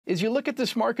As you look at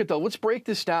this market, though, let's break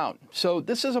this down. So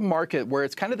this is a market where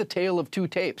it's kind of the tale of two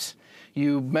tapes.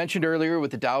 You mentioned earlier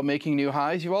with the Dow making new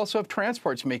highs, you also have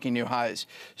transports making new highs.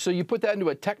 So you put that into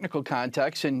a technical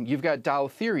context, and you've got Dow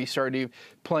theory starting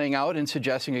playing out and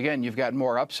suggesting, again, you've got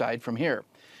more upside from here.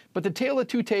 But the tale of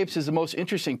two tapes is the most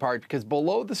interesting part because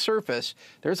below the surface,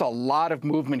 there's a lot of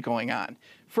movement going on.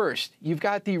 First, you've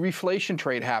got the reflation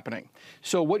trade happening.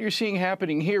 So what you're seeing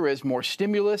happening here is more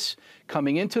stimulus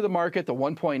coming into the market, the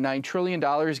 $1.9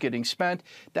 trillion getting spent.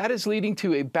 That is leading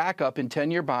to a backup in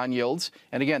 10-year bond yields.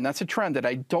 And again, that's a trend that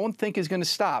I don't think is going to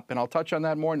stop, and I'll touch on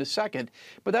that more in a second.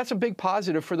 But that's a big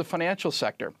positive for the financial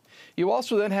sector. You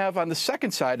also then have on the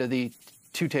second side of the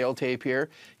two-tailed tape here,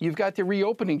 you've got the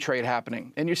reopening trade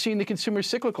happening, and you're seeing the consumer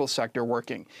cyclical sector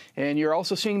working, and you're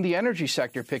also seeing the energy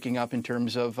sector picking up in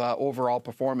terms of overall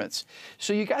performance.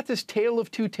 So you got this tale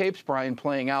of two tapes, Brian,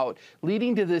 playing out,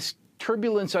 leading to this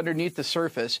turbulence underneath the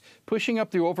surface, pushing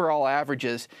up the overall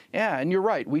averages. Yeah, and you're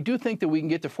right. We do think that we can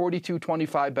get to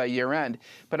 42.25 by year end,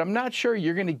 but I'm not sure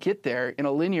you're going to get there in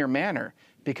a linear manner.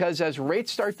 Because as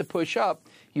rates start to push up,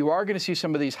 you are going to see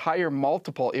some of these higher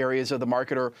multiple areas of the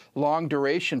market or long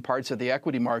duration parts of the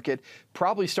equity market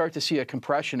probably start to see a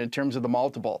compression in terms of the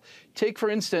multiple. Take, for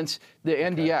instance, the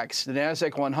NDX, the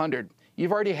NASDAQ 100.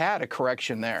 You've already had a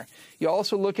correction there. You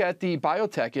also look at the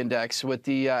biotech index with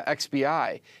the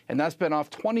XBI, and that's been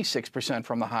off 26%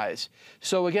 from the highs.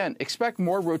 So again, expect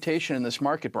more rotation in this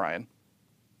market, Brian.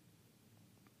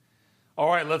 All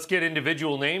right, let's get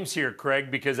individual names here, Craig,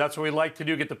 because that's what we like to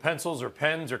do, get the pencils or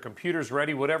pens or computers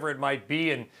ready, whatever it might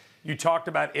be. And you talked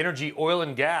about energy, oil,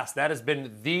 and gas. That has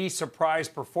been the surprise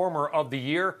performer of the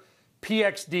year.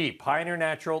 PXD, Pioneer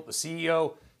Natural, the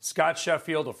CEO, Scott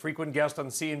Sheffield, a frequent guest on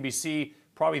CNBC,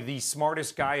 probably the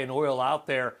smartest guy in oil out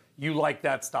there. You like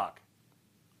that stock?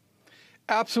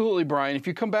 Absolutely, Brian. If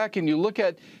you come back and you look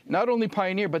at not only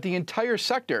Pioneer, but the entire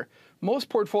sector, most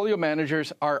portfolio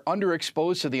managers are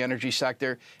underexposed to the energy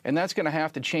sector, and that's going to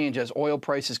have to change as oil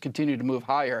prices continue to move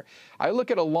higher. I look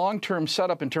at a long-term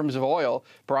setup in terms of oil,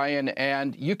 Brian,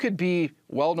 and you could be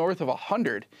well north of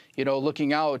 100,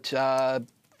 looking out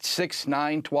 6,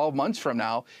 9, 12 months from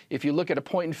now, if you look at a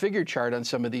point-and-figure chart on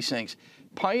some of these things.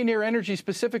 Pioneer Energy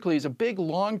specifically is a big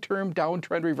long-term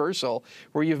downtrend reversal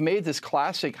where you've made this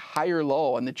classic higher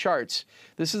low on the charts.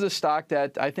 This is a stock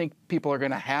that I think people are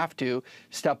going to have to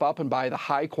step up and buy the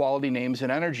high-quality names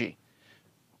in energy.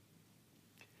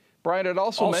 Brian, I'd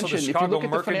also mention, the if you look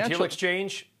at the Mercantile financial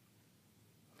Exchange.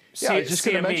 Yeah, I was just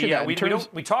going to mention that.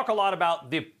 We talk a lot about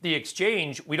the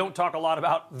exchange. We don't talk a lot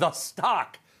about the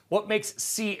stock. What makes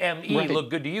CME look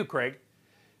good to you, Craig?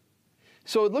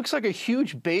 So it looks like a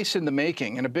huge base in the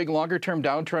making and a big longer-term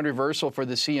downtrend reversal for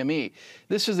the CME.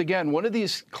 This is, again, one of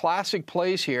these classic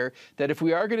plays here that if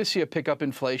we are going to see a pickup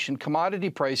inflation, commodity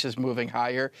prices moving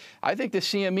higher, I think the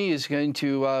CME is going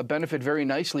to benefit very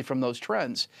nicely from those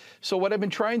trends. So what I've been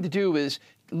trying to do is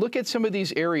look at some of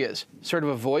these areas, sort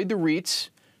of avoid the REITs,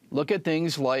 look at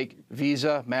things like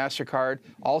Visa, MasterCard,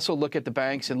 also look at the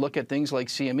banks and look at things like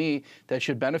CME that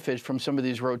should benefit from some of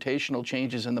these rotational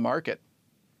changes in the market.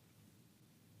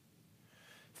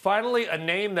 Finally, a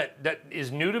name that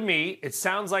is new to me. It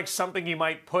sounds like something you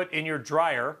might put in your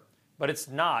dryer, but it's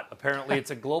not. Apparently,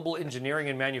 it's a global engineering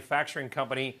and manufacturing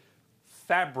company,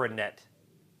 Fabrinet.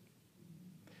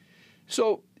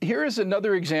 So here is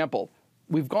another example.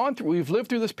 We've lived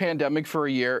through this pandemic for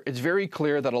a year. It's very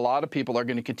clear that a lot of people are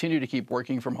going to continue to keep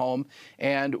working from home.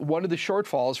 And one of the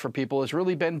shortfalls for people has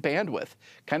really been bandwidth,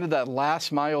 kind of that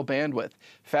last mile bandwidth.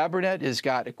 Fabrinet has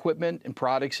got equipment and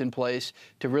products in place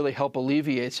to really help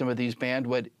alleviate some of these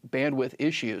bandwidth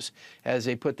issues as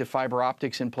they put the fiber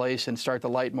optics in place and start to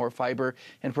light more fiber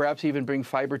and perhaps even bring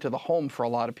fiber to the home for a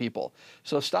lot of people.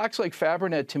 So stocks like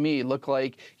Fabrinet to me look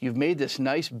like you've made this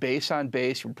nice base on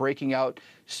base, you're breaking out,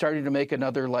 starting to make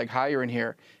another leg higher in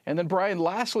here. And then, Brian,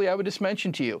 lastly, I would just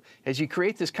mention to you, as you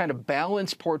create this kind of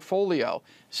balanced portfolio,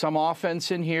 some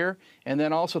offense in here, and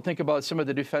then also think about some of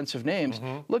the defensive names,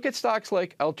 look at stocks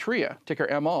like Altria,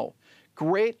 ticker MO.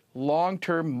 Great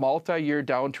long-term, multi-year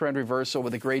downtrend reversal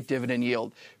with a great dividend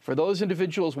yield. For those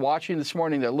individuals watching this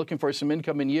morning that are looking for some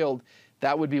income and yield,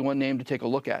 that would be one name to take a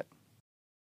look at.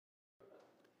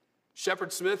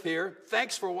 Shepard Smith here.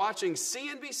 Thanks for watching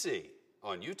CNBC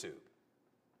on YouTube.